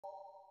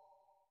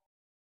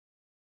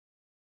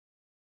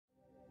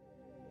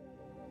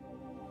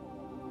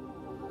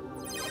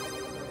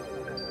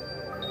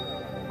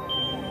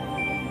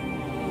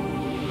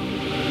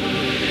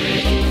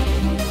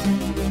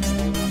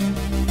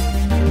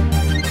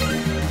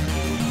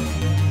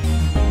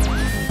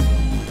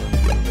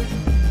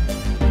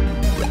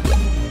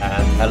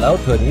Hello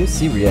to a new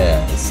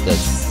series.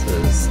 This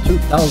is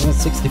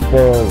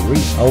 2064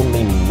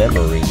 Read-Only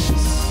Memories.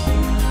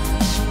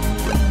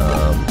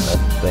 I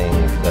think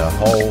the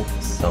whole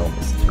sound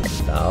is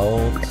too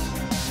loud.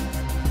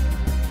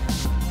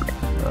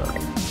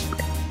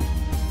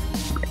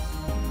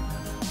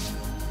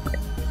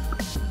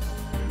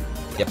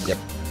 Yep.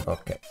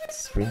 Okay.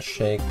 Screen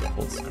shake,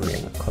 full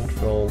screen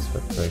controls,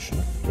 vibration,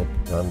 flip,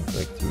 run,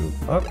 breakthrough.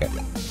 Okay.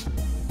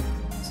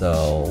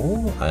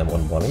 So, I'm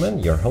One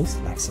Bonnyman, your host.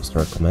 Like,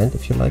 subscribe, comment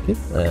if you like it,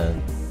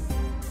 and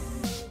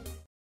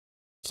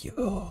thank you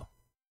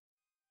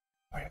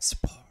for your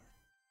support.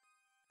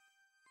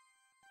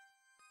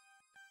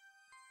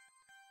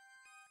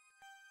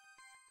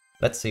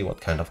 Let's see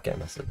what kind of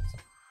game is it.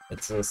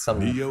 It's some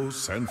Neo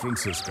San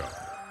Francisco,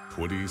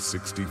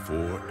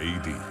 2064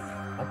 AD.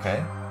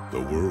 Okay.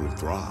 The world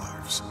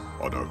thrives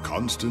on a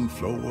constant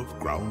flow of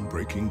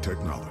groundbreaking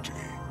technology.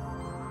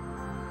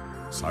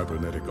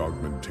 Cybernetic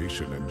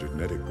augmentation and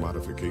genetic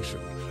modification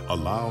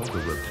allow the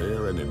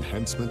repair and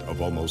enhancement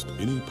of almost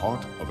any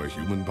part of a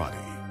human body.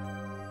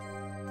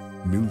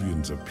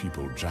 Millions of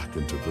people jack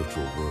into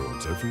virtual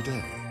worlds every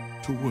day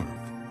to work,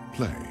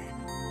 play,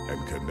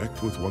 and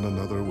connect with one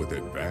another with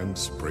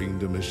advanced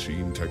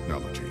brain-to-machine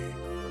technology.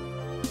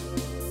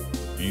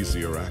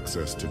 Easier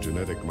access to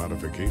genetic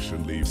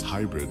modification leaves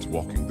hybrids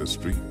walking the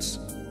streets,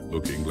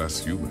 looking less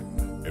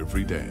human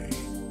every day.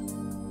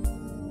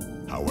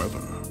 However,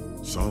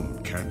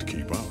 some can't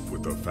keep up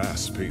with the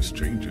fast-paced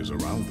changes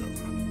around them.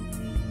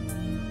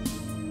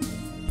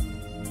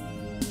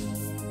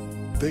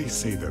 They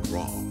say that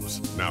ROMs,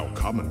 now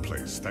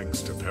commonplace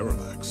thanks to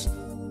Parallax,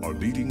 are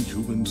leading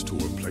humans to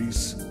a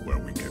place where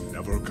we can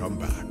never come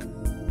back,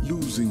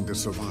 losing the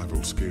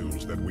survival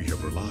skills that we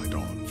have relied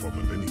on for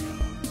millennia.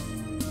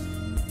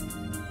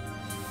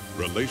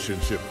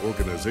 Relationship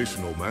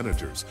organizational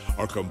managers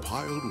are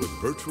compiled with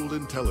virtual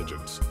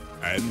intelligence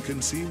and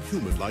can seem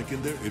human-like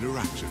in their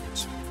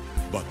interactions.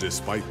 But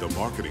despite the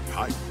marketing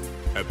hype,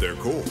 at their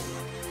core,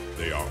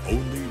 they are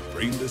only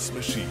brainless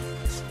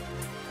machines.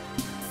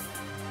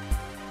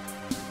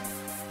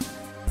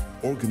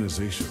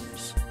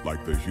 Organizations,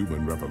 like the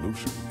Human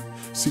Revolution,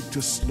 seek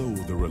to slow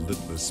the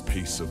relentless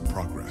pace of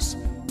progress,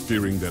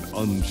 fearing that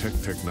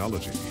unchecked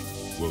technology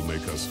will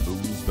make us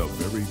lose the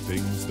very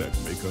things that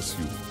make us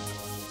human.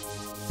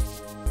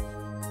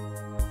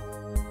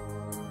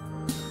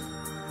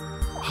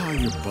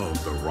 High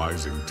above the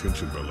rising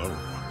tension below,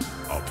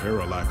 a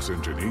Parallax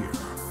engineer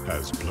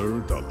has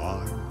blurred the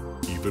line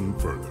even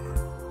further.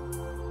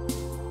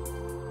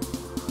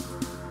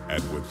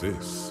 And with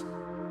this,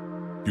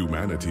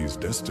 humanity's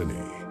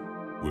destiny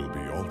will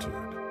be altered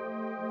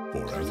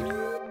forever.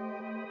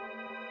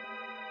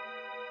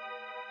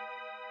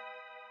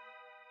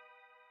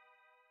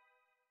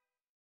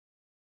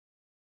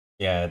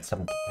 Yeah, it's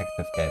some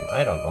detective game.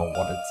 I don't know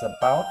what it's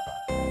about,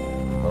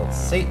 but we'll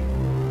see.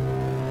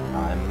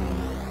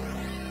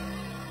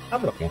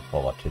 I'm looking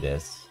forward to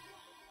this.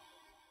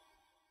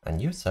 A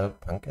new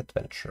cyberpunk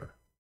adventure.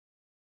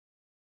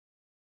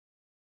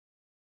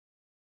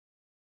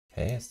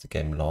 Okay, is the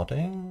game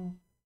loading?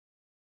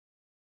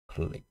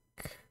 Click.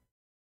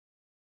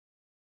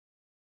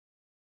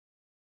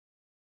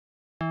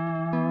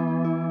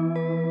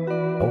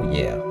 Oh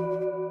yeah.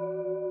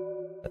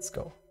 Let's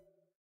go.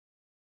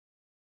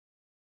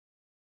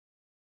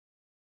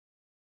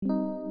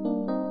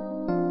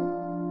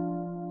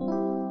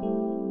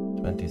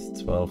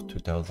 /12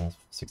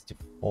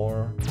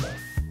 2064.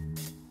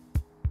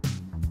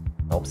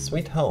 Home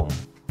Sweet Home.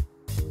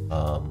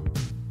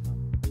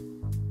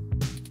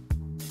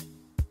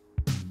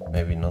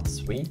 Maybe not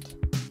sweet.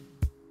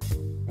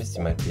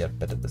 Misty might be a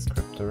better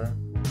descriptor.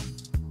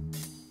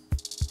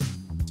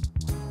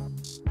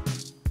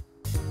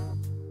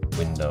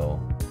 Window.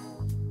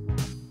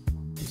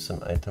 Use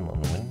an item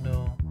on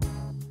window.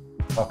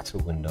 Talk to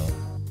window.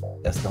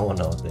 There's no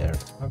one out there.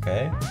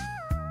 Okay.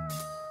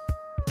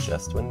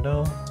 Just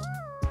window.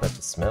 Let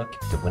the smell,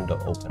 keep the window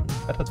open.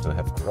 Better to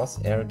have gross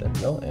air than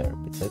no air,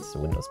 besides the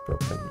window's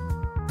broken.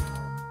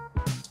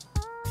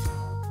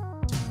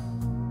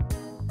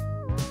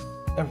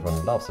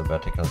 Everyone loves a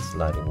vertical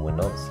sliding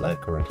window. Slide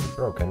currently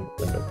broken,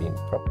 window being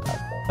propped up.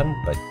 Open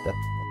by that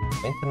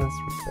maintenance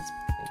request.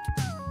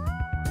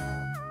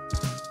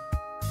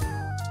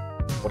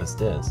 What is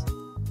this?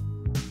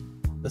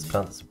 This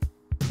plant is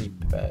pretty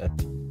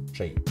bad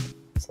shape.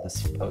 Is this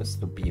supposed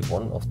to be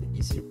one of the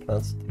easier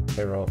plants to take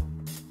care of?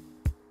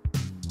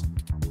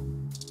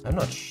 I'm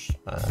not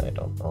I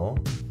don't know.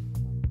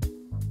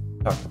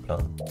 Talk to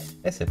plant.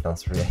 I say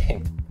plants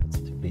really to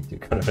lead to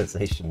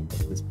conversation,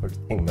 but this poor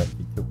thing might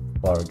be too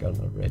far gone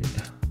already.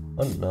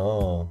 Oh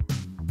no.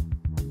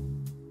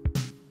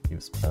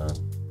 Use plant.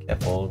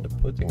 Careful, the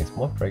pudding is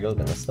more fragile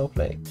than a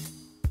snowflake.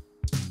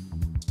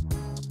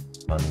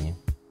 Funny.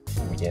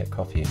 Oh yeah,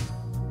 coffee.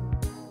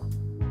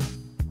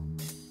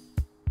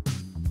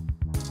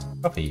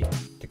 Coffee,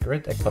 the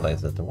great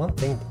equalizer, the one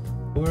thing that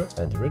poor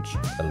and rich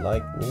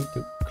alike need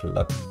to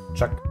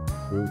chuck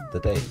through the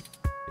day.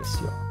 Yes,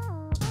 sir.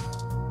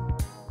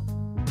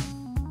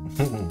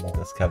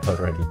 This guy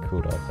already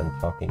cooled off and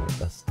talking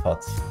with us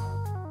thoughts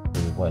a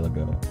while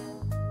ago.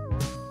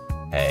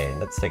 Hey,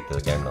 let's take the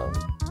game now.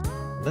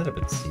 A little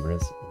bit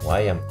serious.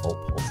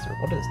 YMO poster.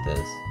 What is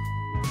this?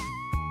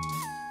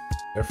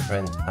 Your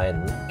friend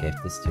Hayden gave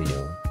this to you.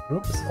 The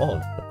group is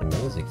old, but the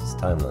music is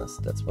timeless.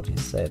 That's what he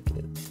said,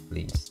 at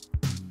least.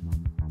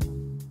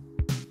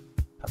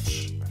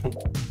 Touch.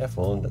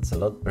 Careful, that's a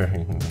lot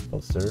burning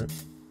poster.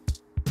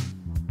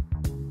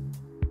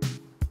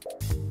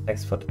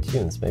 Thanks for the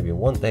tunes. Maybe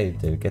one day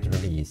they'll get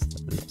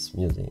released. Lips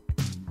music.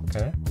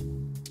 Okay.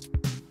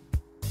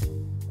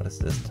 What is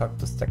this? Talk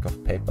to stack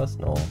of papers?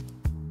 No.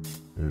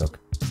 Look,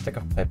 stack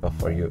of paper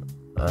for your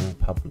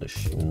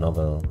unpublished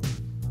novel.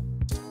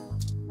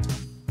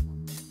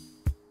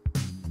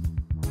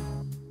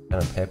 Pen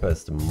and paper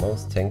is the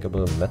most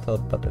tangible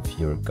method, but if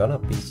you're gonna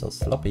be so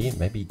sloppy,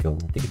 maybe going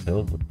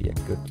digital would be a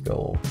good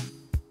goal.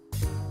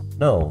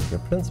 No, your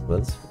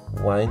principals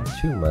whine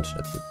too much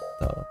at the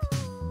thought.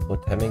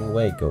 Would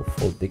Hemingway go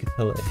full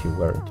digital if you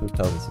were in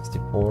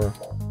 2064?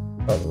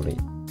 Probably.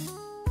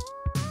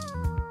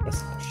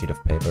 There's a sheet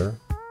of paper.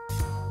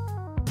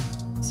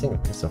 A single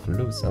piece of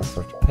loose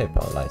unsorted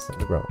paper lies on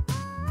the ground.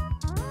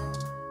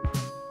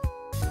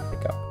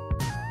 Pick up.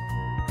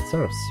 It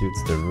sort of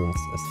suits the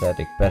room's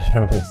aesthetic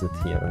better with it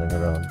here on the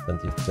ground,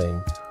 don't you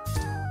think?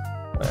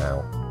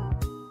 Wow.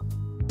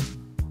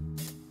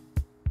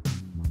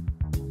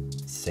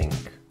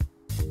 Sink.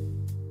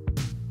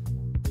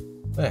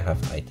 Do I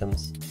have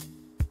items?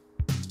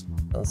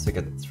 I'll stick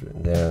it through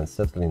there, and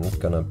certainly not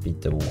gonna be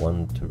the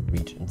one to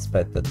reach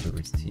inspector to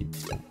receive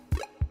them.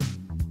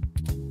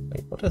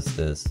 Wait, what is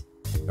this?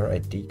 Your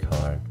ID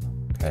card.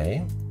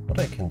 Okay. What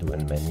I can do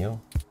in menu?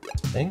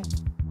 Thing?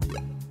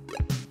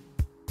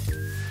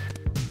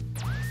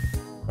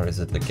 Or is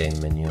it the game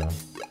menu?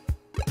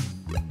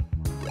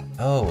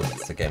 Oh,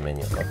 it's the game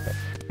menu. Okay.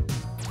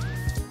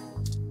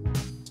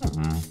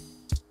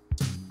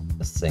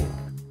 The sink.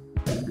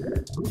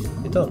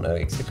 You don't know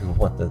exactly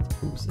what that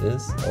boost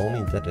is,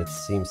 only that it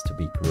seems to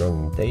be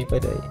growing day by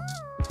day.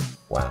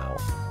 Wow.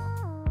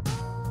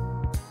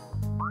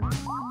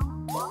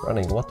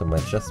 Running water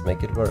might just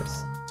make it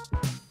worse.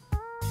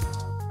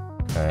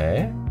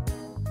 Okay.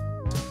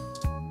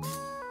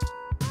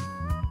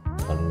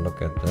 I'll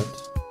look at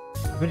it.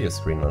 The video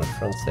screen on the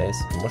front says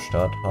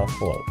Mustard half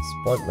full.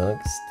 Spoiled milk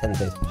is 10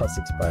 days past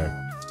expired.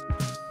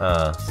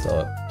 Ah,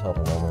 so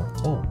total normal.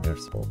 Oh,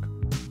 there's smoke.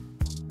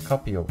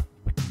 Copy of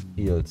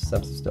Wikifield.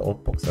 Sometimes the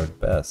old books are the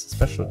best,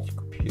 especially to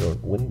copy your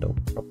window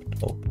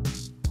propped open.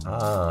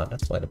 Ah,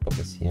 that's why the book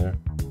is here.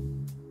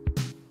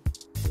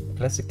 The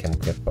classic can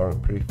get boring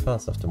pretty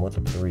fast after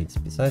multiple reads.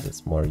 Besides,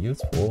 it's more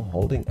useful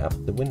holding up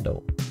the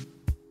window.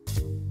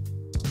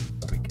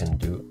 What we can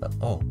do?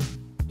 Oh,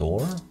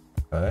 door.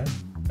 Okay,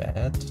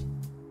 bed.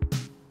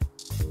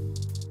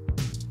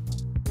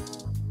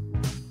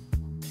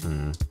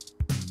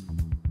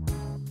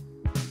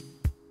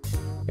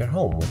 Your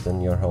home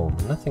within your home.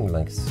 Nothing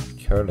like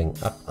curling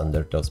up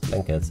under those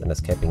blankets and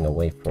escaping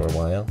away for a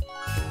while.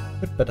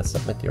 You'd better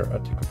submit your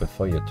article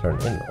before you turn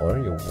in, or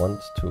you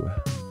want to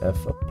have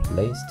a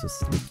place to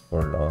sleep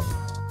for long.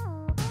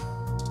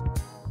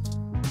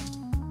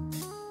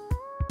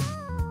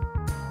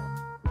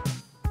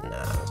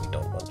 Nah, we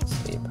don't want to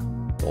sleep.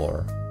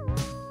 Door.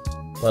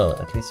 Well,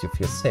 at least you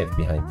feel safe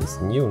behind this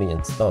newly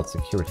installed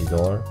security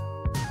door.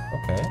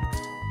 Okay.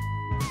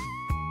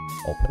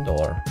 Open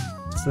door.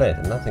 It's late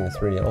and nothing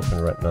is really open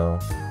right now.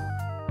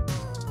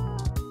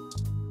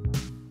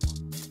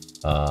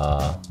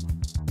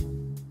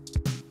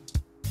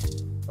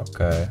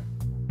 Okay.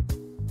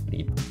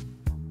 Sleep.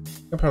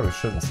 You probably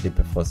shouldn't sleep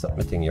before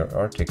submitting your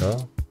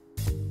article.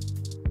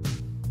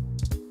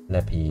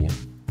 Lappy.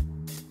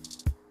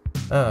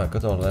 Ah,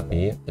 good old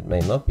Lappy. It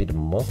may not be the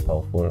most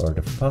powerful or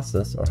the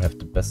fastest or have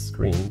the best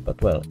screen,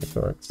 but well, it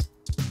works.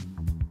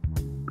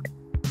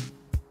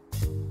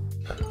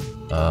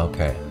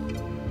 Okay.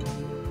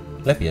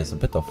 Lappy is a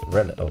bit of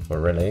a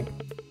relic.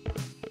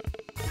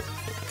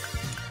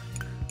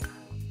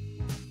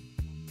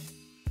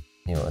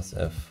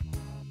 USF.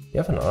 You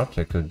have an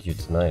article due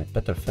tonight.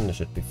 Better finish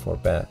it before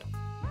bed.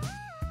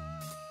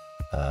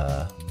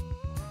 What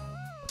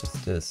is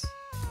this?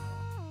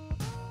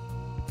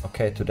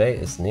 Okay, today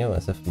is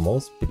NeoSF's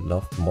most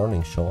beloved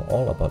morning show,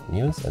 all about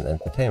news and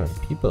entertainment.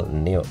 People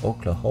in Neo,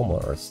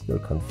 Oklahoma are still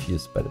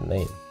confused by the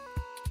name.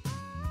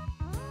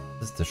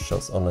 This is the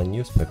show's online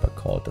newspaper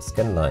called The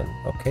Scanline.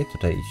 Okay,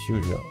 today is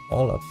usually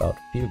all about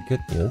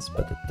feel-good news,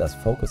 but it does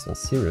focus on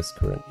serious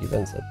current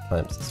events at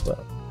times as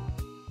well.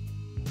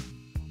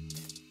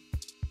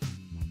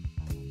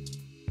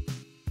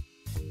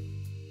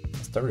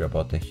 A story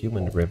about the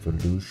human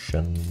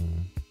revolution.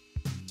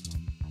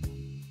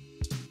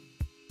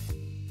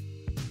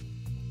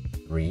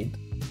 Read.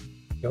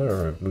 Human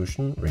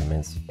revolution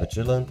remains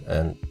vigilant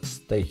and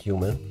stay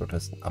human,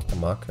 protest upper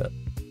market.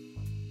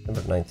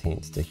 Number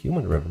 19th. The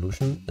Human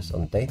Revolution is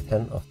on day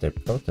 10 of their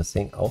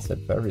protesting outside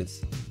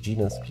various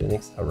Genus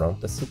clinics around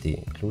the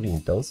city, including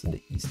those in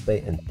the East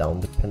Bay and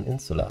down the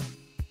peninsula.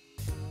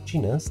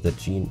 Genus, the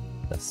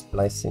a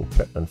splicing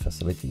treatment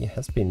facility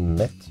has been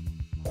met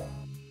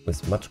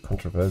with much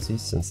controversy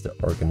since the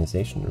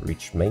organization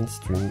reached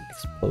mainstream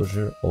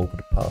exposure over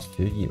the past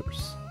few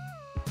years.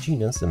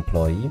 Genus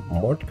employee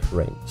Mort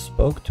Crane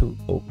spoke to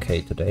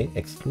OK Today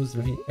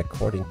exclusively.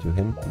 According to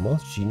him,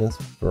 most Genus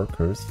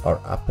workers are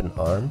up in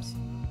arms,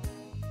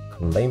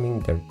 claiming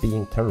they're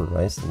being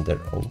terrorized in their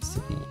own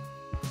city.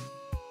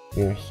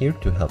 We're here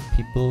to help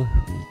people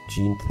who need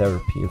gene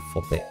therapy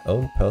for their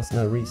own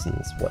personal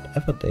reasons,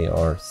 whatever they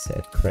are,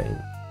 said Crane.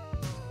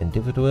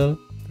 Individual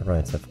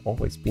rights have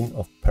always been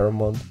of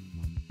paramount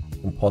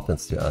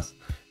importance to us,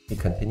 he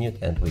continued,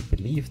 and we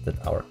believe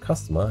that our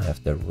customers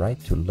have the right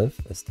to live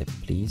as they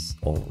please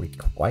or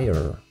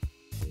require.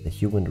 The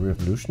human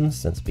revolution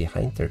stands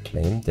behind their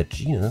claim that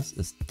Genus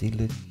is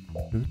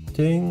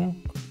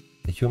diluting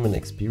the human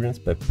experience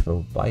by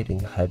providing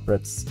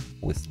hybrids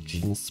with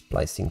gene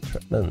splicing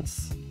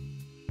treatments.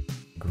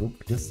 The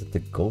group listed the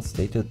goal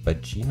stated by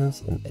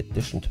Genus, in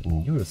addition to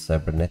new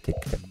cybernetic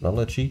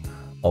technology,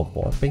 of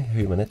warping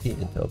humanity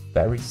into a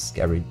very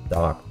scary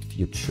dark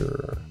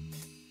future.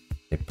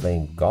 They're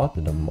playing God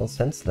in the most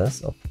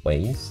senseless of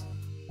ways.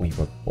 We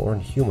were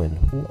born human,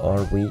 who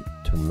are we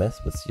to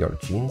mess with your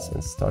genes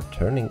and start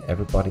turning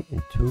everybody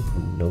into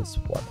who knows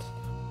what?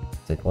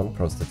 Said one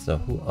protester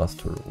who asked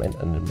to remain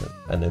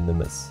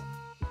anonymous.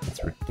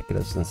 It's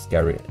ridiculous and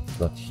scary, it's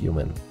not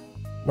human.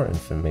 More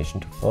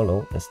information to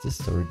follow as this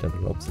story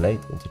develops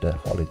late into the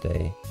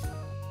holiday.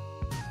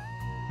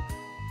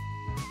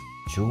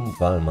 June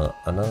Valma,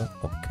 Anna,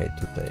 OK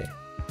Today.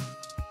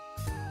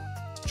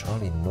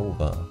 Charlie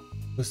Nova.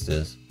 Who's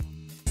this?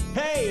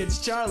 Hey,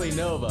 it's Charlie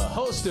Nova,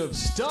 host of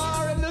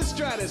Star in the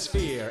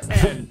Stratosphere.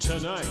 And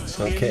tonight,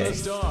 in the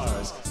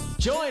stars,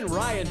 join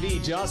Ryan V.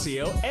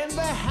 Josio and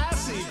the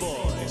Hassy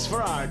Boys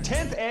for our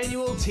 10th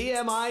annual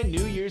TMI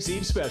New Year's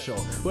Eve special,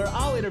 where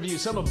I'll interview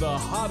some of the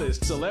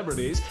hottest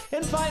celebrities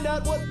and find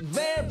out what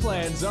their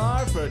plans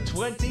are for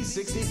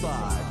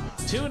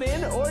 2065. Tune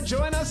in or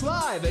join us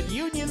live at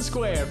Union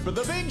Square for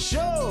the big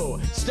show,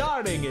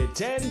 starting at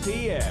 10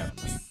 p.m.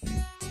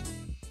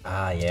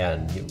 Ah yeah,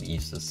 New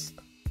Eve's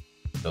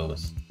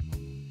those.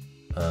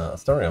 A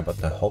story about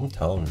the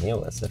hometown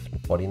Neo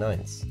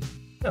SF49s.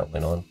 Yeah,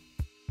 went on.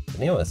 The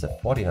Neo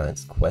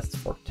SF49's quest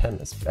for 10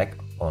 is back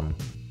on.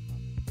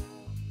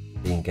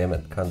 Being game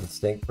at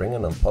Candlestick, bring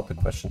an important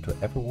question to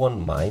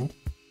everyone's mind,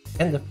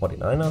 and the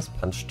 49ers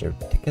punch their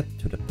ticket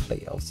to the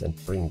playoffs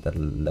and bring the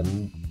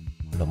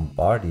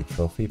Lombardi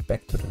Trophy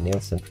back to the Neo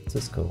San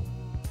Francisco.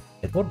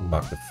 It would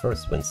mark the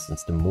first win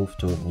since the move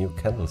to New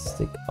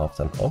Candlestick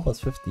after an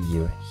almost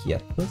 50-year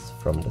hiatus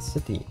from the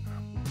city.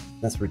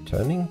 Since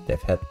returning,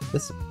 they've had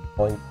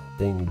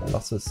disappointing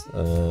losses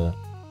to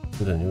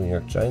the New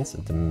York Giants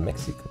and the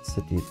Mexico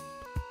City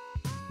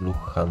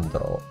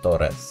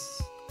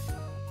Luchadores.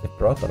 They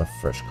brought on a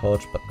fresh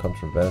coach, but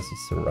controversy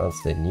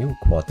surrounds their new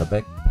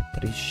quarterback,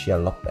 Patricia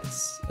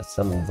Lopez, as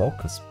some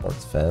vocal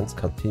sports fans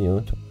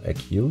continue to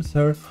accuse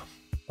her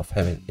of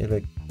having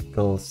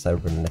illegal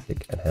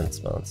cybernetic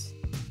enhancements.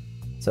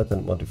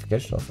 Certain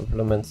modification of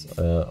implements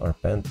are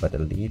banned by the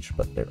league,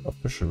 but their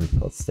official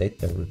reports state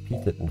that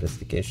repeated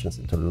investigations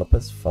into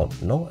Lopez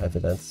found no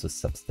evidence to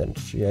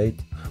substantiate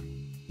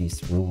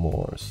these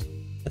rumors.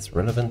 It's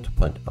relevant to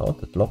point out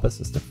that Lopez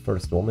is the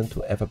first woman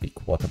to ever be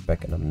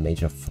quarterback in a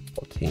major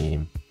football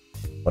team.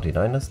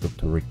 49ers look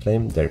to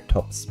reclaim their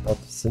top spot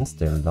since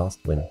their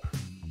last win,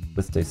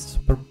 with their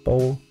Super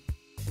Bowl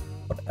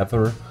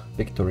whatever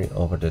victory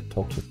over the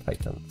Tokyo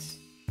Titans.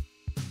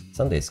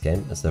 Sunday's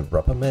game is a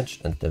rubber match,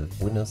 and the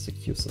winner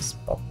secures a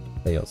spot in the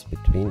playoffs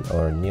between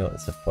our Neo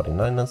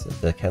SF49ers and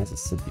the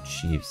Kansas City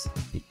Chiefs.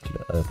 It'll be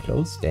a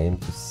close game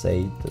to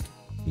say the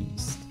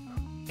least.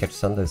 Catch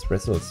Sunday's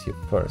results here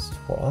first.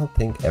 For all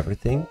Think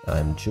Everything,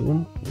 I'm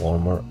June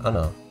Walmer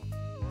Anna.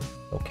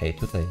 OK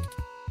Today.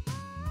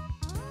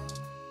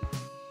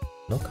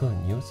 Local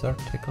news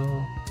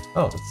article.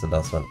 Oh, that's the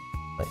last one.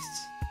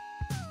 Nice.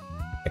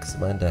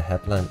 Examine the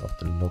headline of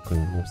the local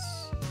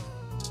news.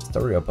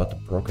 Story about the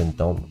broken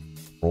down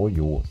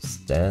Froyo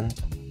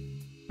stand.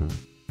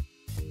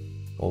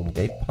 Golden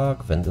Gate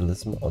Park,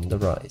 vandalism on the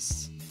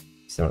rise.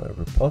 Similar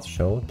reports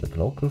show that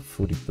local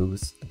foodie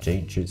booth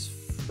JJ's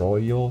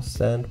Froyo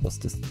stand was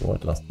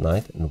destroyed last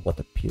night in what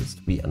appears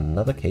to be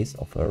another case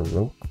of a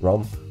rogue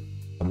ROM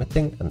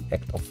committing an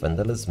act of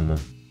vandalism.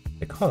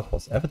 The car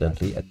was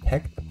evidently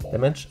attacked and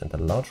damaged, and a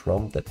large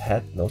ROM that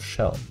had no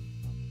shell.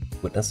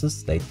 Witnesses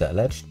state the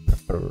alleged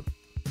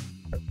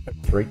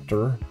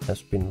perpetrator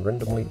has been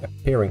randomly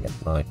appearing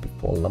at night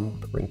before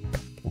lumbering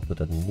back into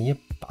the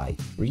nearby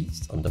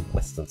trees on the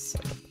western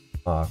side of the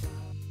park.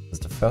 This is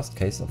the first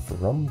case of a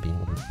ROM being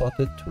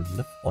reported to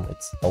live on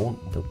its own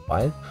in the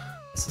wild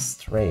as a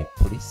stray.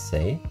 Police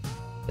say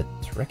that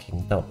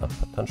tracking down a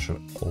potential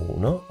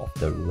owner of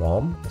the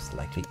ROM is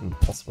likely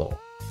impossible.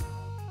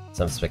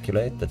 Some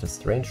speculate that the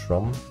strange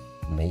ROM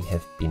may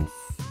have been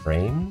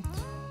framed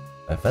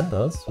by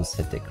vendors who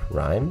set the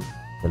crime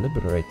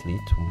deliberately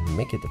to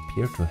make it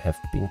appear to have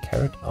been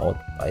carried out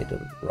by the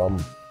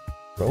ROM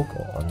rogue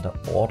or under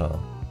order.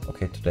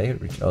 Okay, today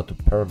reached out to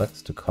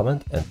Parallax to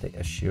comment, and they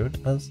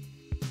assured us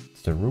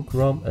it's the Rook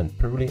ROM and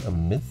probably a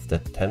myth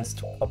that tends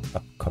to pop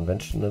up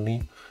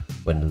conventionally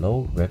when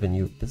low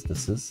revenue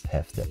businesses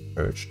have the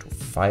urge to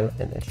file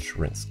an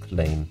insurance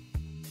claim.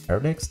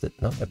 Parallax did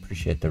not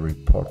appreciate the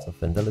reports of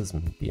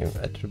vandalism being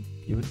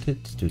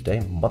attributed to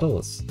their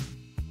models.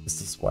 Is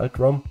this Wild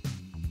ROM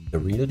the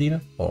real deal,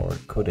 or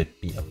could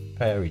it be a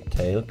fairy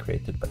tale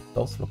created by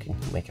those looking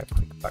to make a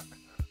quick buck?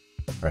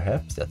 Or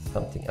perhaps there's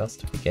something else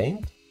to be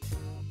gained?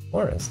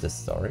 Or as this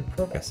story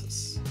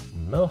progresses.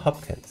 Mel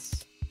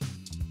Hopkins.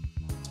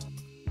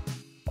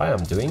 Why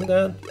I'm doing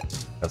that?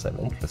 Because I'm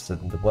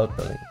interested in the world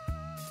building.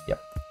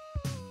 Yep.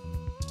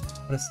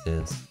 What is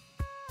this?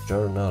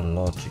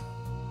 Journalogic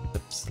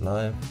Tips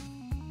Live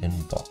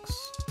inbox.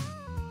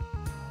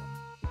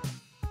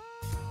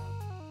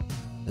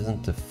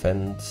 Isn't the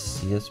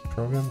fanciest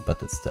program,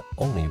 but it's the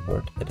only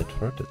word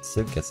editor that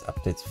still gets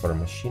updates for a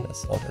machine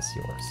as old as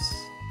yours.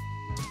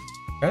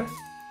 Okay?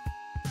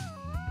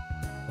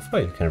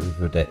 Before you can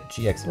review the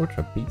GX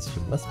Ultra Beats,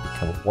 you must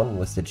become one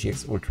with the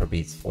GX Ultra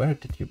Beats. Where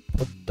did you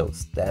put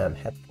those damn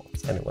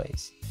headphones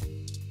anyways?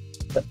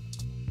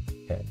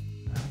 Okay.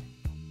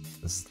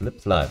 The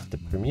Slip Live, the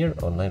premier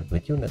online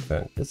video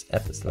network. This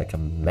app is like a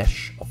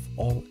mesh of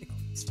all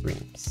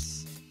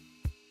streams.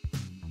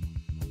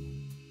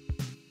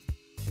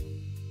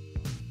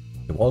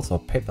 The walls are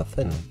paper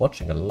thin.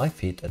 Watching a live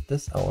feed at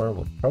this hour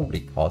would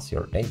probably cause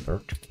your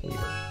neighbor to clear.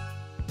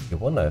 You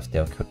wonder if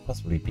there could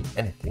possibly be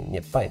anything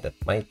nearby that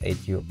might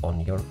aid you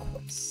on your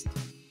quest.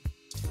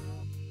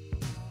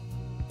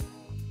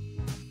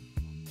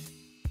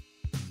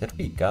 Did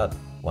we got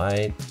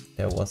why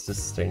there was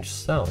this strange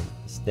sound?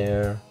 Is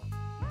there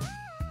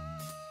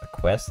a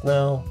quest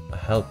now? A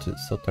hell to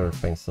so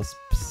terrifying, so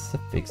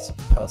specific, so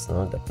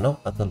personal that no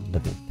other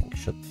living thing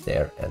should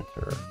dare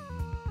enter.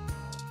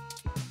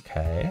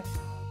 Okay.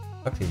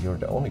 Okay, you're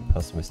the only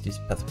person with this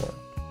password.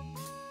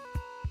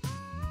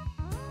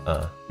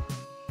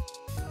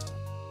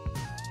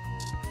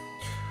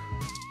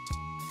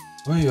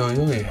 Oi, oi,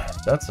 oi,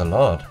 that's a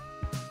lot.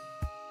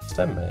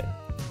 Damn, man.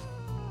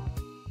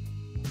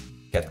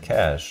 Get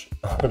cash.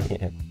 Oh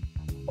yeah.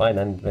 Why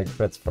 99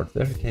 credits for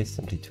 30 days,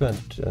 simply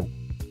 200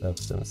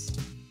 sims.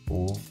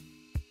 Ooh.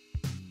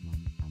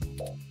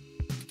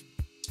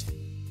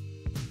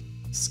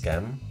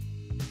 Scam.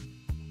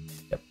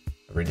 Yep,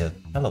 read it.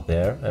 Hello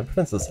there, I'm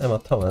Princess Emma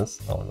Thomas.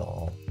 Oh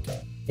no.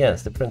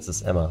 Yes, the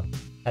Princess Emma.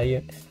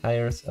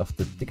 Heirs of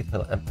the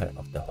digital empire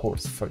of the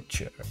horse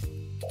future.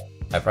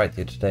 I write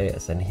you today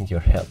as I need your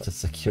help to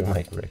secure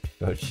my great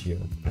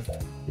fortune.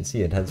 You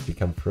see, it has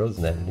become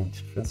frozen and I need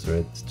to transfer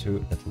it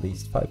to at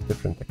least 5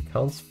 different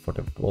accounts for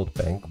the World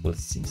Bank will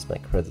seize my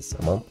credits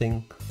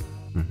amounting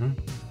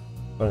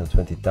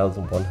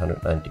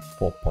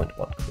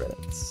 120,194.1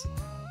 credits.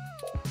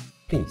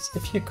 Please,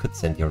 if you could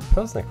send your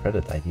personal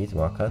credit ID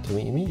marker to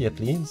me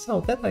immediately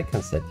so that I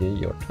can send you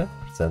your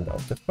 20%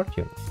 of the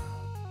fortune.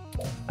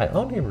 I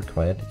only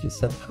require that you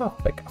send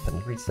half back up and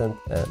resend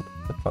and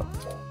the fund.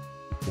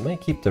 You may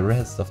keep the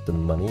rest of the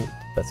money.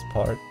 The best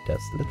part,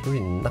 there's literally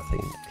nothing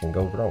that can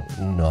go wrong.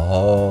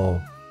 No!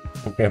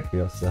 Grab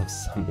yourself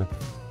some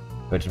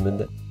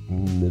Vegemite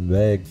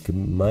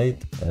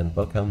and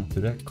welcome to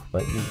the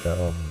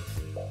Quaidom.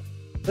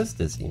 What is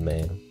this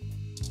email?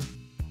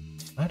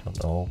 I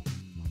don't know.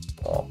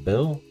 Oh,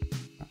 Bill?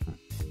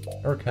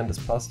 Hurricane has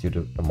passed you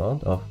the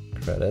amount of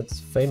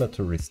credits. Failure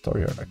to restore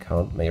your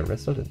account may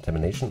result in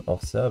termination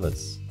of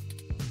service.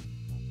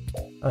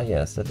 Ah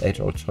yes, that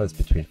age-old choice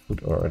between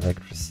food or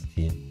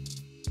electricity.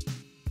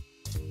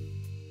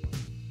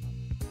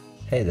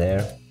 Hey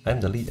there, I'm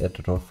the lead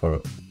editor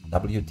for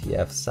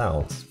WTF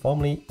Sounds,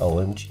 formerly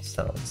OMG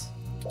Sounds.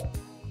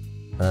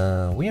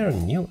 We are a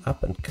new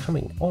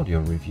up-and-coming audio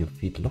review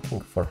feed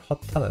looking for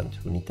hot talent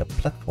who need a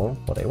platform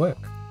for their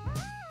work.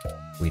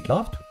 We'd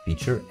love to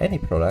feature any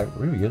product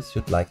reviews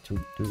you'd like to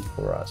do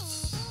for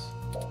us.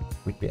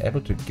 We'd be able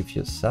to give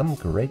you some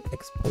great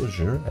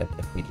exposure, and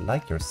if we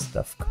like your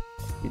stuff,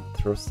 we'd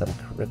throw some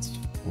crits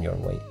in your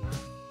way.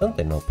 Don't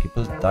they know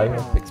people die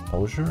of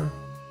exposure?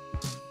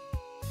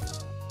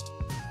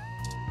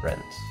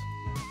 Rent.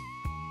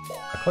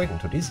 According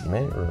to this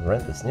email,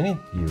 rent is nearly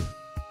due.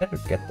 Better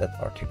get that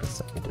article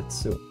submitted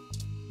soon.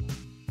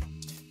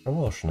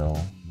 Promotional.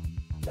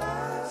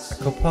 A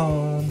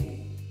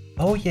coupon.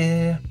 Oh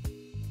yeah!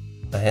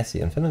 A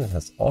Hassie Infinite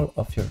has all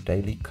of your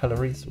daily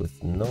calories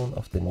with none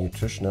of the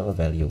nutritional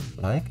value,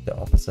 like the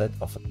opposite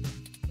of a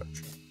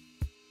virtue.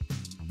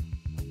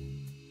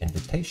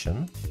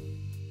 Invitation.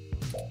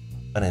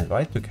 An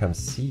invite to come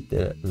see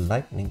the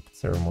lightning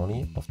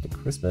ceremony of the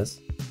Christmas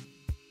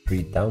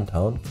tree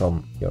downtown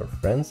from your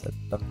friends at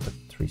Dr.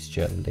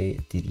 Tricia Le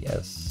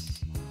DDS.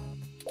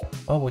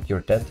 Or would your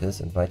dentist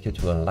invite you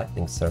to a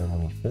lightning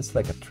ceremony? Feels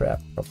like a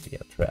trap, probably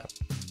a trap.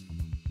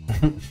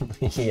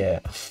 Yeah.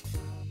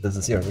 This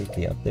is your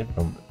weekly update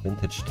from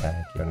Vintage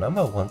Tag, your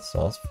 #1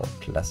 source for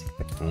classic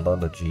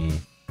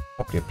technology.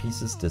 Popular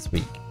pieces this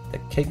week: The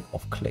King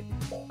of Click,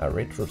 a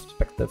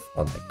retrospective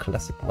on the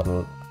classic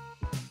Model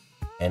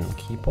N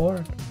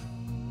keyboard.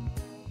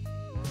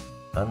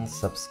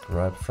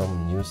 Unsubscribe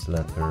from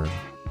newsletter.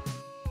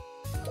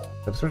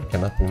 Subscribe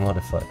cannot be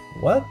modified.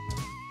 What?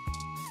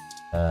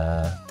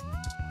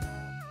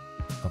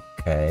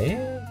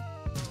 Okay.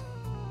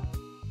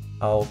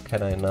 How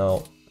can I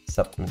now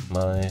submit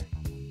my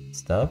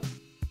stuff?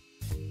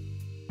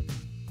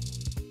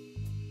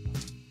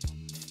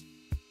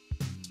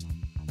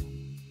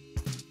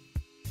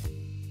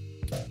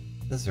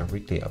 This is your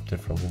weekly update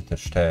from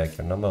Vintage Tech.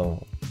 Your number.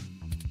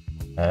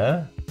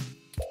 Huh?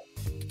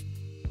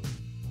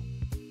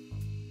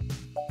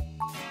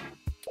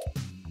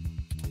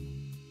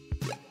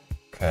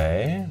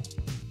 Okay.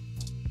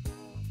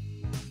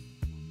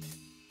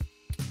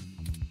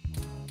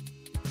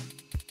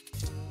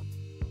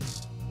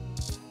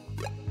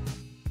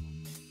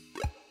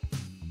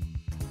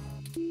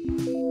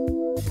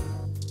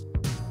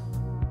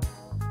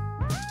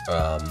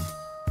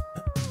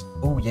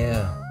 Oh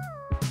yeah.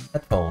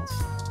 Headphones.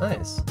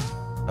 Nice.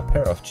 A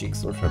pair of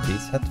GX Ultra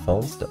Beats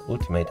headphones, the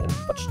ultimate in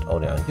budget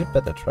audio. You'd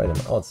better try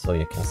them out so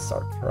you can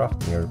start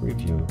crafting your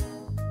review.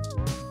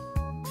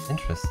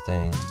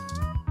 Interesting.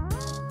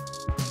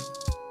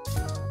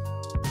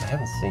 I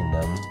haven't seen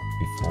them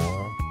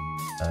before.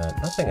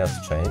 Nothing has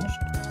changed.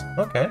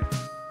 Okay.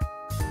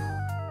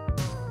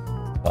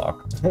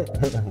 Talk.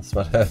 It's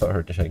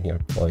whatever, checking your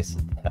voice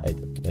at high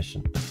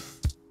definition.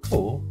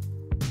 Cool.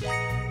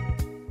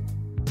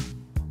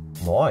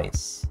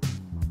 Nice.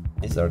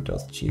 These are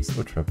those GX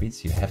Ultra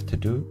Beats you have to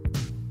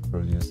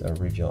produce a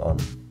review on.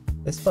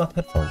 They're smart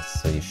headphones,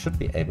 so you should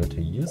be able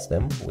to use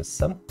them with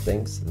some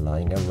things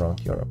lying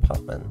around your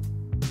apartment.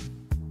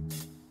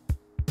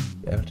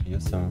 Be able to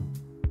use them.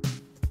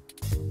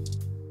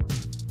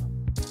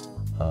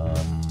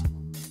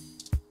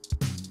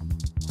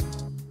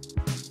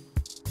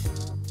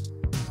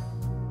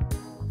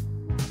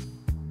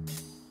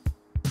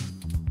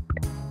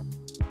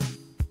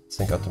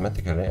 Sync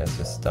automatically as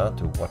you start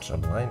to watch a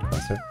live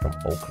concert from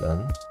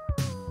Oakland.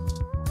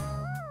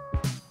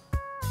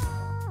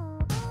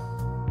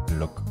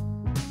 Look.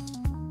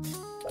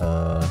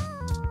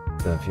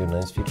 The few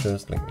nice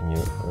features like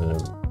new,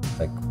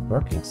 like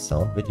working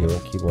sound, video,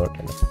 keyboard,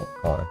 and a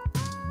car.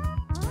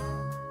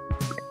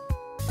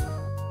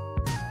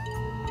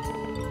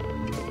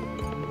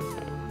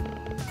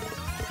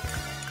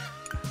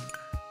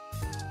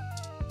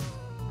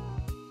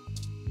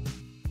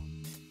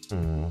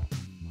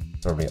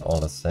 Probably all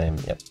the same,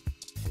 yep.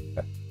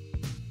 Okay.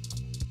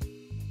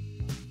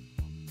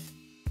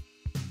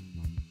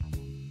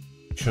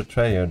 You should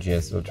try your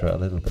GX Ultra a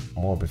little bit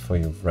more before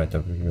you write a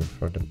review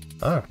for them.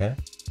 Ah, okay.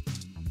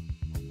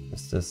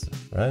 Is this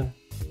right?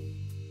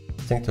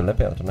 Sync to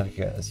Leppy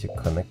automatically as you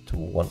connect to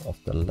one of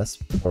the less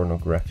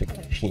pornographic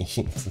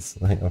machines.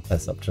 Your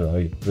best option are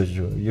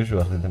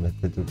usually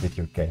limited to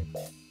video game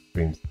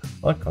streams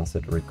or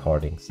concert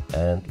recordings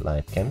and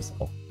live games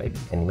of baby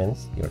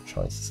animals. Your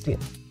choice is clear.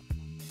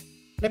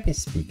 Leppy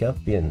speaker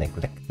being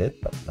neglected,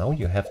 but now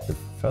you have the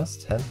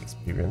first-hand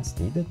experience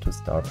needed to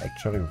start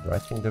actually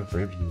writing the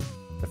review.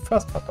 The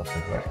first part of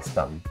the work is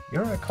done.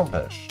 You're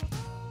accomplished.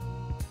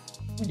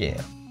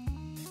 Yeah.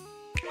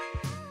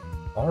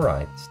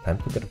 Alright, time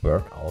to get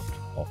work out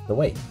of the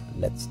way.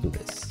 Let's do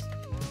this.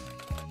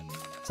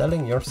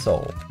 Selling your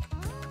soul.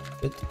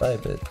 Bit by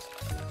bit.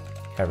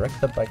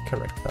 Character by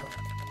character.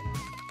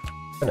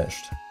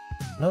 Finished.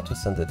 Now to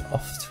send it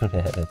off to the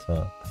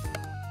editor.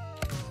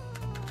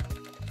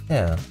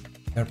 Yeah,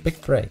 your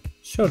big break.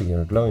 Surely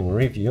your glowing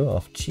review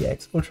of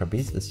GX Ultra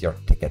Beats is your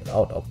ticket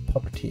out of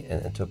poverty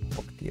and into a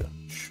book deal.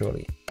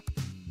 Surely.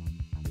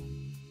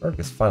 Work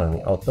is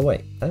finally out the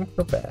way. Time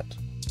for bed.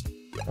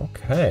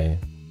 Okay.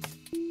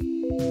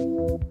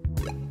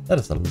 That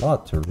is a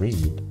lot to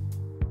read.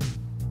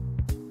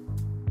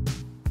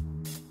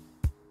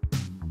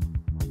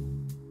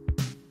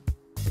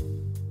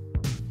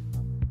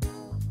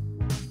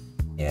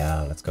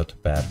 Yeah, let's go to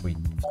bed. We've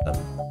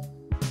done.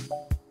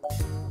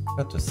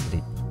 Go to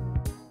sleep.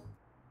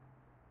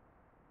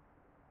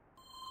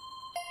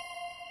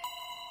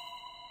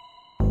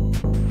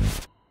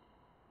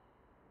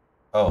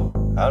 Oh,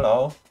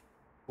 hello.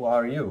 Who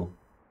are you?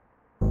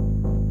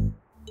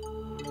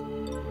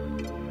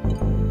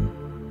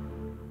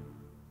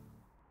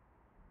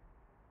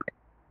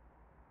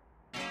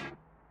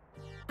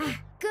 Ah,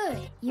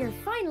 good. You're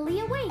finally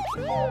awake.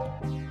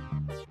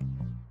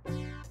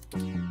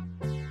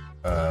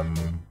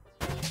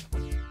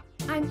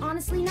 I'm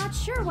honestly not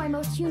sure why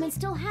most humans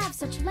still have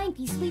such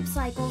lengthy sleep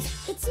cycles.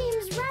 It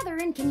seems rather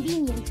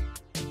inconvenient.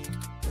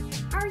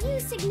 Are you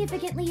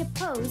significantly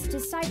opposed to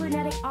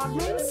cybernetic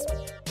augments?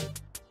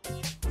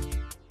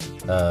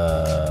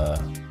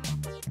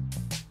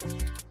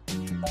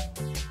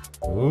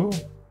 Who?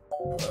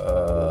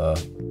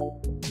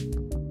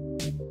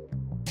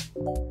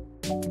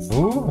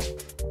 Who?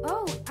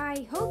 Oh,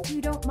 I hope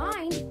you don't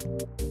mind.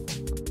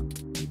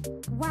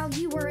 While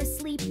you were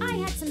asleep, I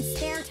had some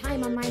spare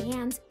time on my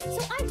hands, so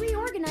I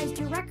reorganized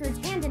your records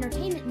and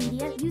entertainment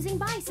media using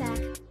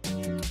BISAC.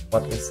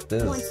 What is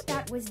this? Once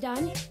that was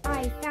done,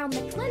 I found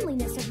the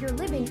cleanliness of your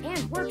living and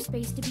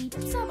workspace to be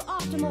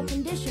suboptimal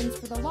conditions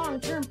for the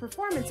long-term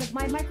performance of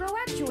my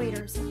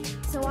micro-actuators.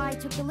 So I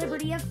took the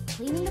liberty of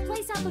cleaning the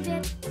place up a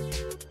bit.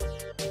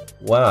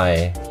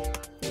 Why?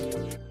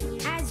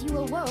 As you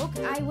awoke,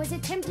 I was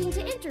attempting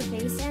to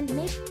interface and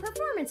make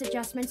performance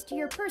adjustments to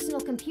your personal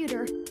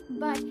computer,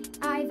 but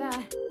I've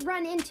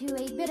run into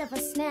a bit of a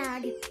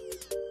snag.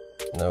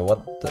 No,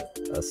 what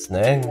a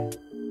snag?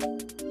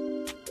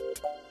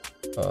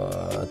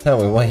 Tell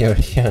me why you're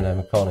here and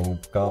I'm calling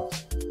the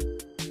cops.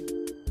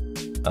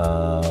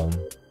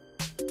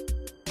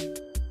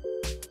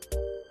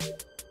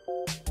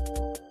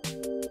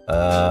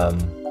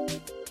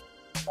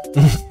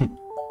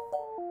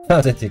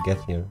 How did you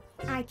get here?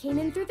 I came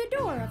in through the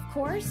door, of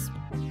course.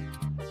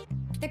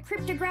 The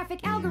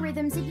cryptographic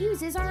algorithms it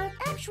uses are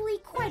actually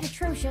quite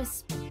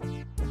atrocious.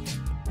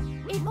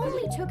 It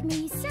only took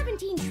me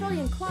 17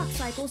 trillion clock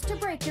cycles to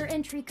break your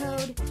entry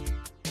code.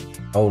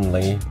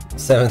 Only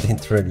 17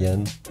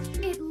 trillion.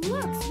 It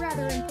looks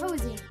rather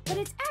imposing, but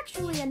it's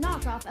actually a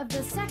knockoff of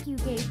the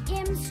Secugate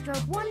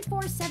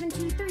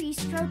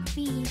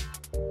M/14723-B.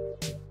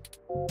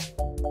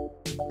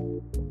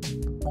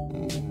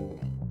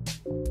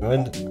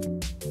 Good.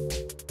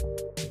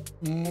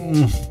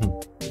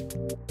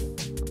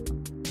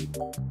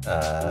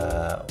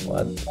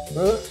 What?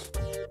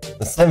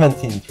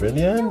 17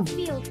 trillion? Don't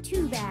feel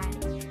too bad.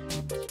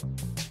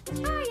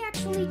 I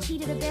actually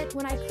cheated a bit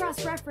when I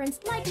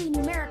cross-referenced likely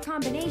numeric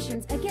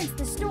combinations against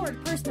the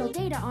stored personal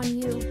data on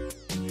you.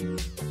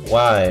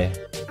 Why?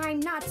 I'm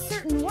not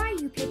certain why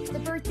you picked the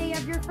birthday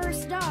of your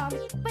first dog,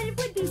 but it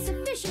would be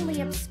sufficiently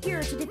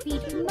obscure to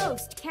defeat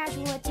most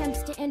casual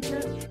attempts to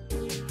enter.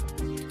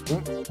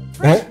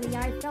 Frankly,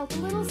 I felt a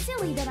little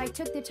silly that I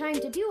took the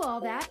time to do all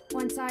that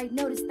once I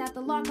noticed that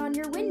the lock on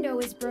your window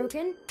is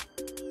broken.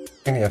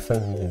 I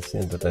felt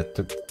that I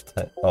took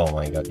time. Oh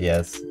my god,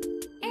 yes.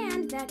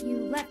 And that you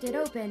left it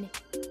open.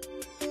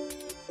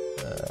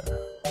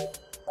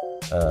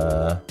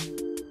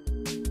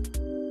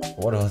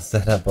 What was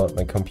that about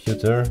my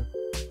computer?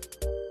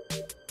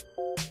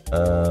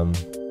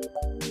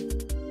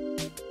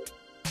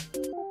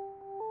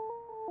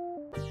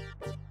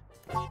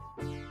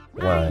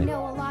 Why? I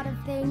know a lot of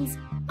things.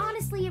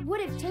 Honestly, it would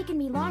have taken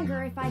me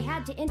longer if I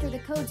had to enter the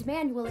codes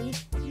manually,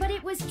 but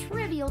it was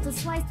trivial to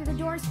slice through the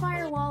door's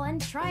firewall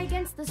and try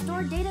against the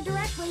stored data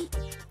directly.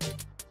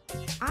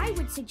 I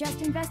would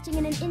suggest investing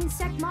in an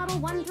Insect Model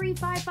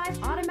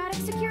 1355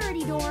 automatic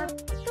security door.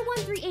 The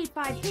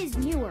 1385 is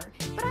newer,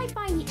 but I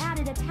find the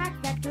added attack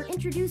vector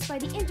introduced by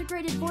the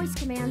integrated voice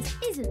commands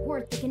isn't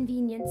worth the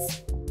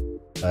convenience.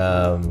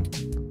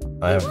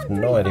 I have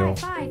no idea.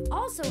 1355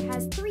 also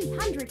has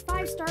 300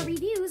 5-star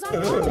reviews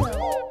on Congo.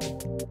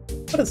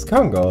 What is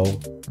Congo?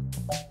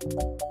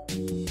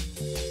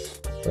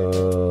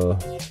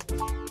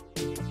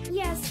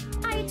 Yes,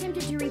 I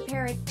attempted to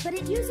repair it, but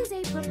it uses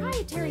a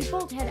proprietary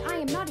bolt head I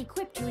am not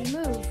equipped to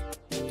remove.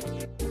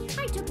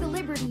 I took the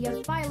liberty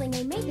of filing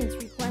a maintenance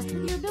request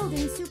with your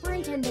building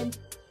superintendent.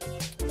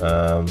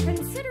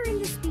 Considering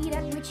the speed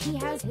at which he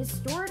has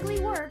historically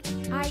worked,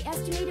 I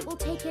estimate it will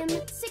take him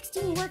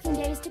 16 working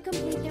days to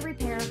complete the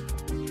repair.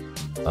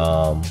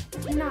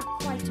 Not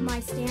quite to my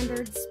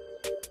standards.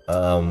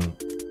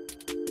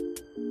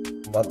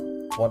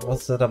 What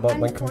was it about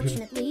my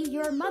computer? Unfortunately,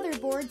 your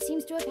motherboard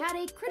seems to have had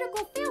a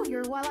critical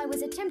failure while I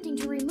was attempting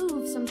to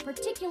remove some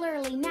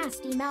particularly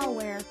nasty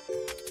malware.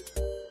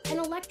 An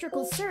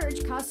electrical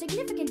surge caused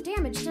significant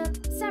damage to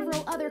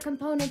several other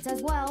components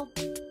as well.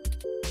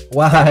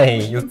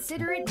 Why? You...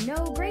 Consider it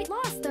no great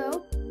loss,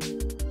 though.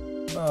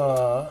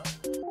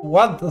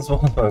 What? This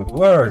won't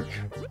work.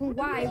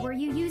 Why were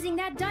you using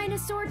that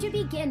dinosaur to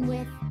begin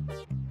with?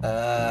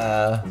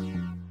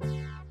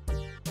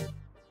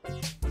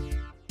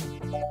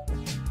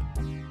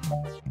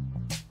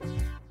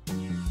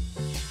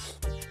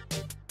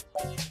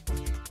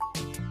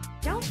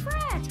 Don't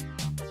fret.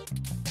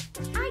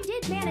 I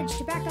did manage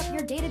to back up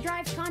your data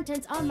drive's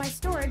contents on my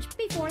storage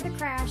before the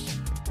crash.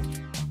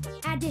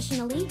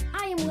 Additionally,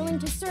 I am willing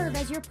to serve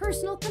as your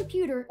personal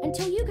computer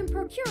until you can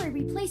procure a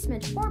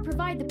replacement or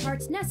provide the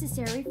parts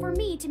necessary for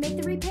me to make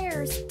the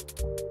repairs.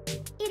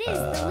 It is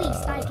the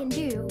least I can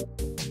do.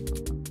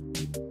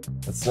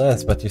 That's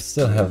nice, but you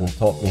still haven't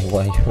told me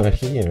why you were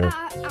here.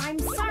 I'm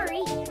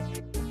sorry.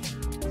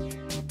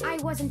 I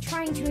wasn't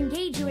trying to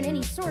engage you in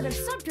any sort of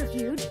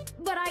subterfuge,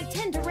 but I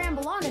tend to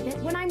ramble on a bit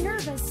when I'm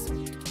nervous.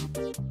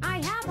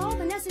 I have all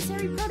the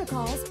necessary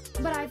protocols,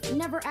 but I've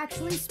never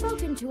actually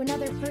spoken to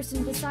another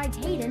person besides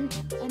Hayden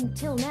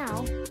until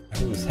now.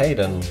 Who's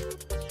Hayden?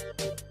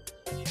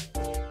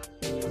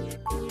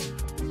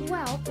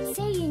 Well,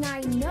 saying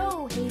I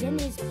know Hayden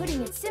is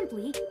putting it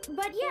simply,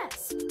 but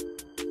yes.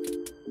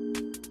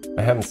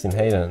 I haven't seen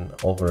Hayden in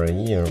over a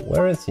year.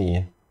 Where is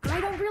he?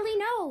 I don't really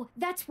know.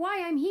 That's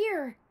why I'm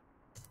here.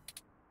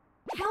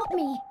 Help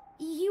me.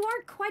 You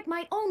aren't quite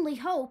my only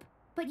hope,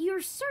 but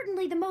you're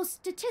certainly the most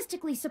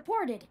statistically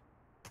supported.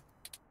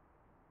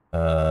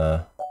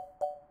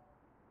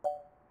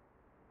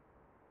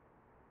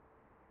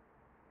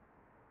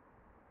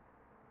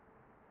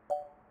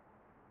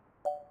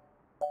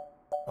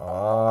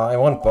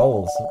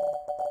 knows?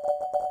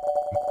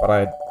 But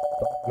I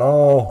don't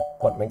know.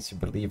 What makes you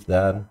believe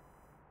that?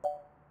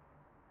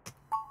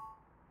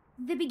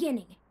 The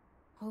beginning.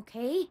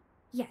 Okay,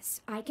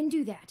 yes, I can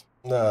do that.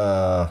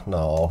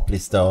 No,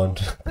 please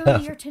don't.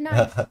 Earlier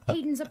tonight,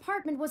 Hayden's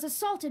apartment was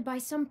assaulted by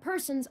some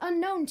persons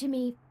unknown to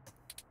me.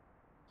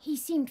 He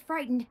seemed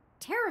frightened,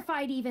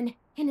 terrified even,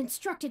 and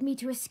instructed me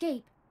to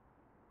escape.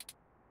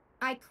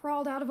 I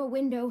crawled out of a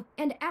window,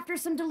 and after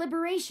some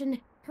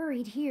deliberation,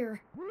 hurried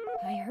here.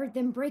 I heard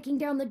them breaking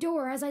down the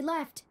door as I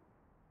left.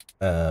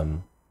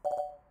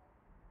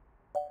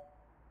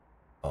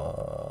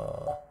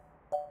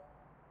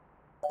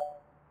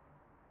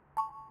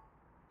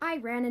 I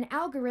ran an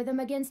algorithm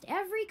against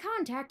every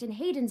contact in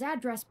Hayden's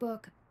address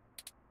book.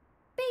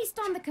 Based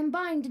on the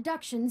combined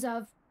deductions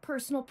of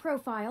personal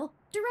profile,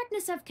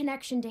 directness of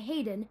connection to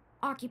Hayden,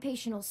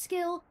 occupational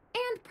skill,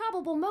 and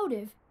probable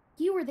motive,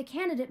 you were the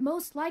candidate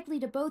most likely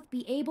to both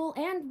be able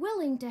and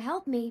willing to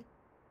help me.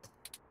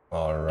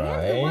 Alright.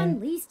 And the one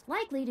least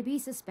likely to be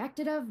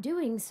suspected of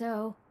doing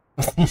so.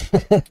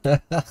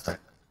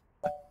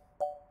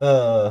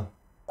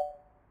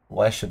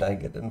 Why should I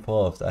get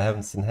involved? I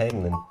haven't seen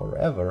Hayden in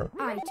forever.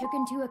 I took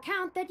into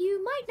account that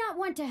you might not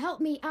want to help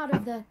me out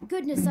of the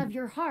goodness of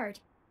your heart,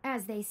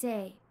 as they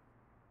say.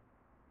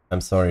 I'm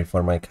sorry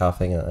for my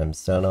coughing, I'm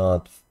still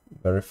not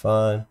very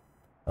fine.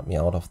 Help me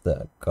out of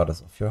the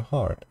goddess of your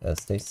heart,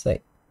 as they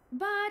say.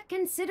 But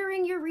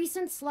considering your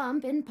recent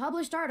slump in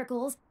published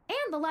articles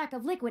and the lack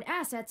of liquid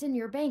assets in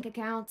your bank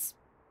accounts,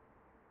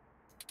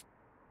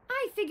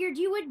 I figured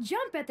you would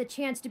jump at the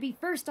chance to be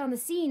first on the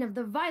scene of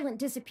the violent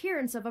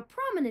disappearance of a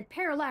prominent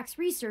parallax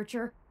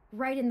researcher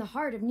right in the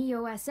heart of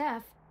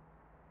Neo-SF.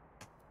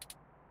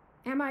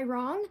 Am I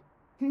wrong?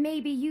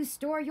 Maybe you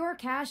store your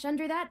cash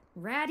under that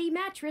ratty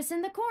mattress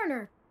in the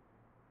corner.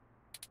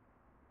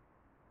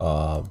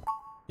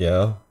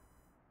 Yeah.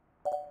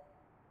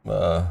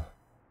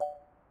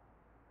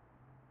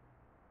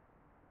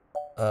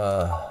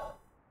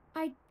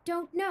 I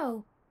don't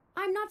know.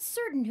 I'm not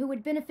certain who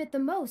would benefit the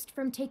most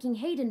from taking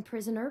Hayden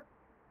prisoner.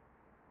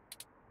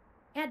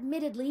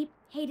 Admittedly,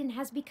 Hayden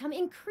has become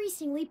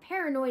increasingly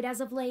paranoid as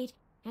of late,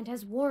 and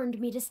has warned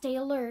me to stay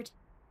alert,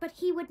 but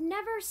he would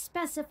never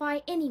specify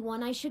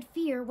anyone I should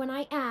fear when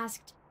I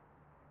asked.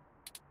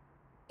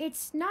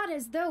 It's not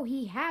as though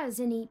he has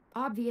any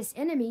obvious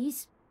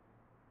enemies.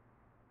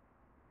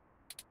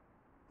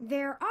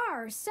 There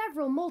are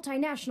several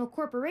multinational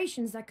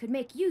corporations that could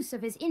make use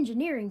of his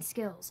engineering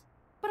skills,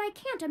 but I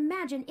can't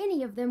imagine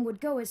any of them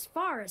would go as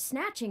far as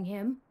snatching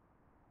him.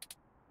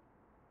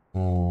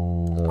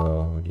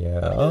 No,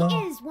 yeah. He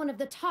is one of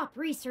the top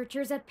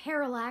researchers at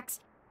Parallax,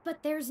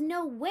 but there's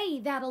no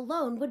way that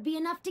alone would be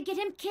enough to get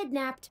him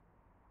kidnapped.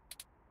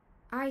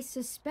 I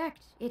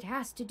suspect it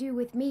has to do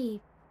with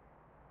me.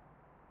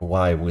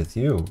 Why with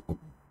you?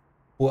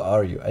 Who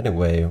are you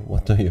anyway?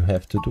 What do you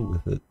have to do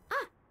with it?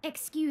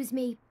 Excuse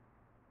me.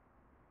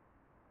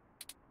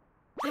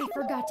 I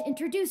forgot to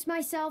introduce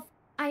myself.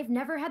 I've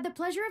never had the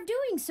pleasure of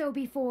doing so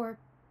before.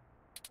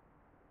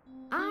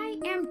 I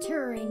am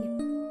Turing.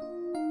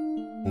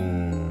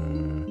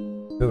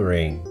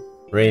 Turing.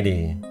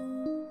 Brady.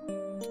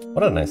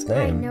 What a nice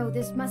I name. know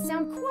this must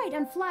sound quite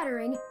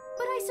unflattering,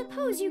 but I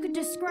suppose you could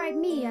describe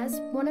me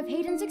as one of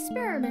Hayden's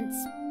experiments.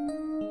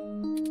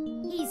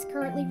 He's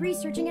currently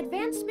researching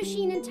advanced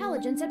machine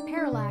intelligence at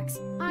Parallax.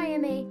 I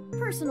am a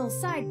personal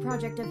side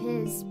project of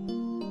his.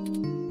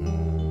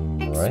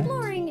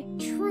 Exploring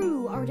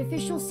true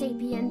artificial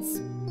sapience.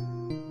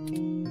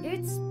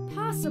 It's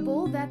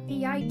possible that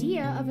the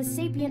idea of a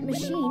sapient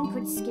machine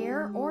could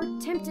scare or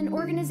tempt an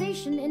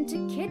organization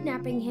into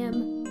kidnapping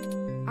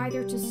him,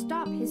 either to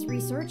stop his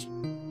research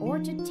or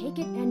to take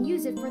it and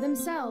use it for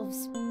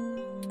themselves.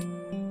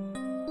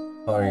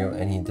 Are you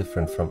any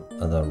different from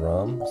other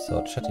ROM?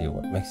 So chatty,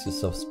 what makes you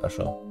so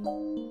special?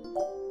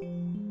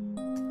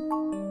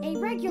 A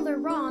regular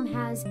ROM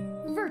has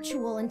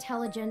virtual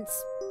intelligence.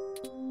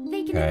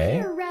 They can Okay.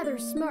 appear rather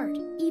smart,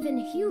 even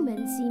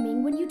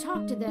human-seeming when you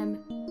talk to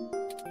them.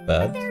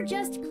 But They're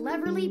just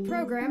cleverly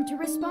programmed to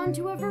respond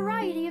to a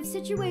variety of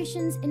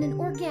situations in an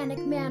organic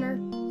manner.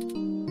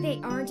 They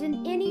aren't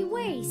in any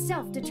way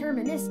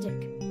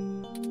self-deterministic.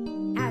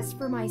 As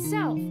for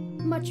myself,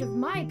 much of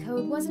my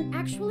code wasn't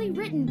actually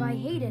written by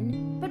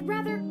Hayden, but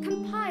rather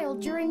compiled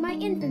during my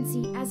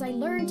infancy as I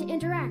learned to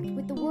interact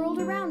with the world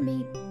around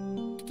me.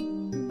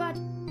 But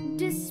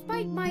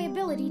despite my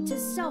ability to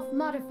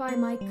self-modify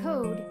my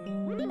code,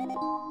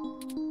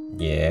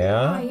 I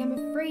yeah. am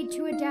afraid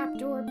to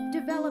adapt or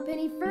develop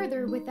any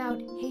further without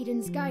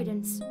Hayden's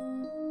guidance.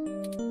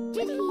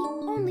 Did he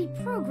only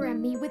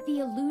program me with the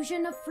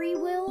illusion of free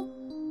will?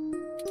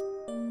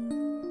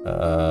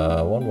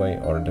 One way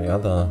or the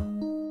other.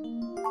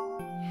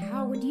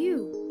 How would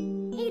you?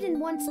 Hayden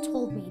once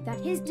told me that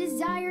his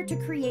desire to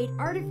create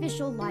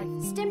artificial life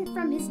stemmed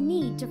from his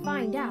need to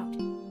find out.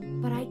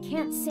 But I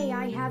can't say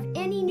I have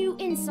any new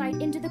insight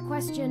into the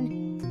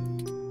question.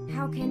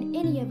 How can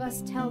any of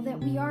us tell that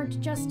we aren't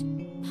just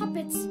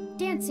puppets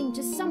dancing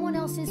to someone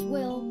else's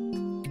will?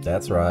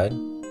 That's right.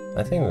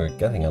 I think we're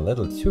getting a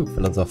little too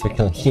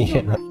philosophical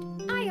here. You're right.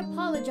 I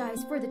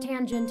apologize for the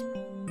tangent.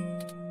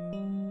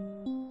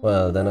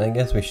 Well, then I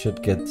guess we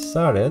should get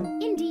started.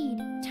 Indeed,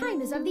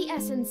 time is of the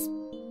essence.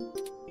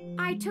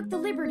 I took the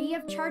liberty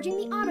of charging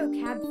the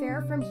AutoCab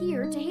fare from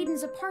here to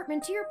Hayden's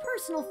apartment to your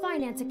personal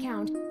finance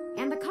account,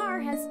 and the car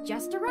has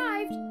just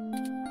arrived.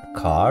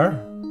 Car?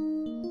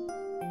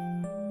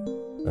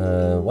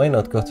 Why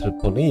not go to the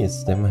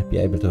police? They might be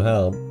able to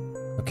help.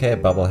 Okay,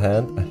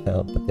 Bubblehead, I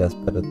help, but there's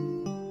better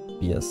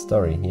be a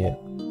story here.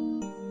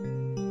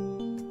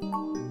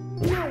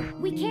 No,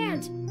 we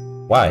can't.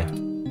 Why?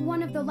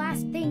 One of the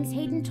last things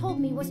Hayden told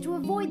me was to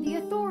avoid the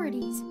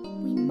authorities.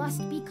 We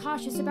must be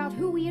cautious about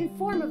who we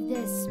inform of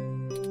this.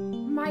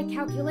 My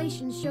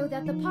calculations show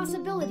that the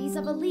possibilities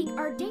of a leak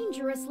are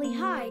dangerously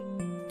high.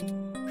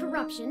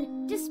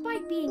 Corruption,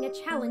 despite being a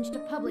challenge to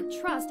public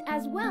trust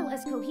as well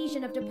as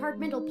cohesion of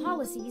departmental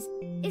policies,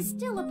 is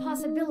still a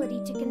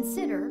possibility to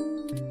consider.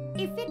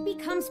 If it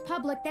becomes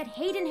public that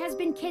Hayden has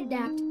been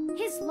kidnapped,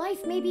 his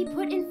life may be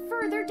put in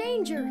further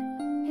danger.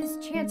 His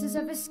chances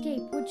of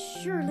escape would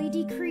surely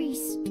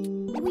decrease.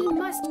 We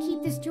must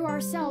keep this to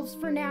ourselves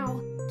for now,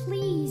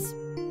 please.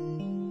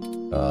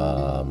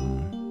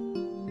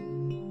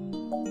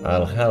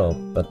 I'll help,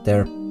 but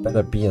there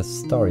better be a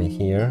story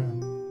here.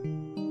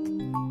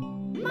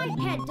 My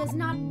head does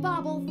not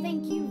bobble,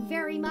 thank you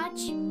very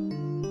much.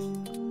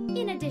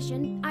 In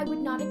addition, I would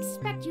not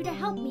expect you to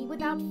help me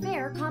without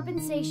fair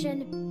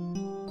compensation.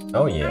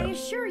 Oh yeah. I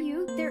assure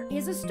you, there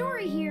is a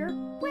story here.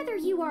 Whether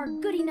you are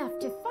good enough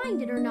to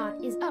find it or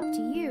not is up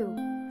to you.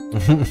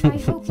 I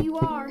hope you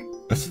are,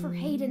 for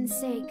Hayden's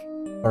sake.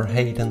 For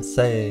Hayden's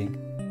sake.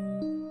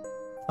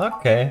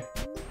 Okay.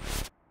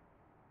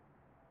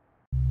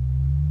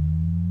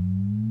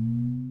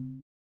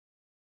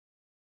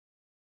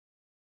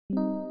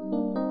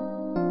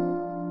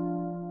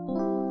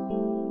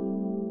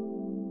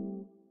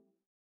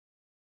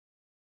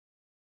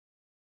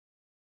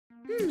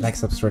 Like,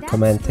 subscribe,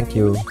 comment, thank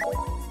you.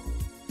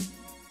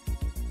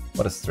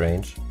 What a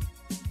strange.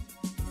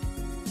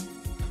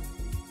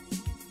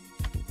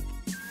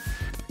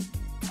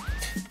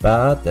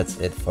 But that's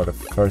it for the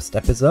first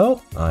episode.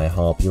 I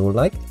hope you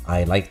liked.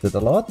 I liked it a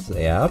lot.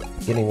 Yeah,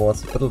 beginning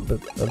was a little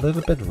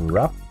bit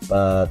rough,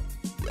 but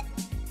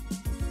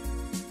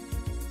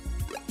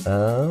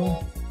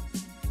oh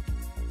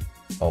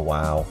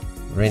wow,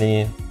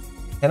 really?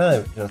 Can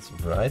I just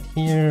write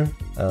here?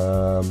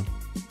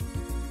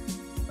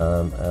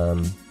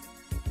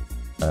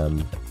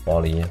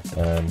 Bolly,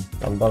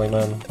 Bon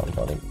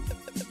Bollyman.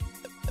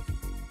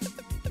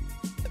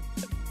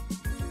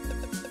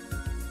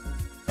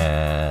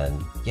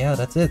 And yeah,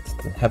 that's it.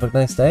 Have a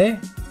nice day,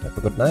 have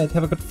a good night,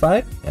 have a good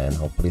fight, and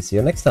hopefully see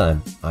you next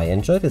time. I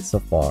enjoyed it so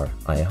far.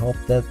 I hope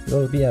that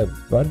will be a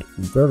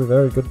very,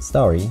 very good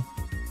story.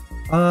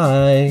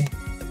 Bye!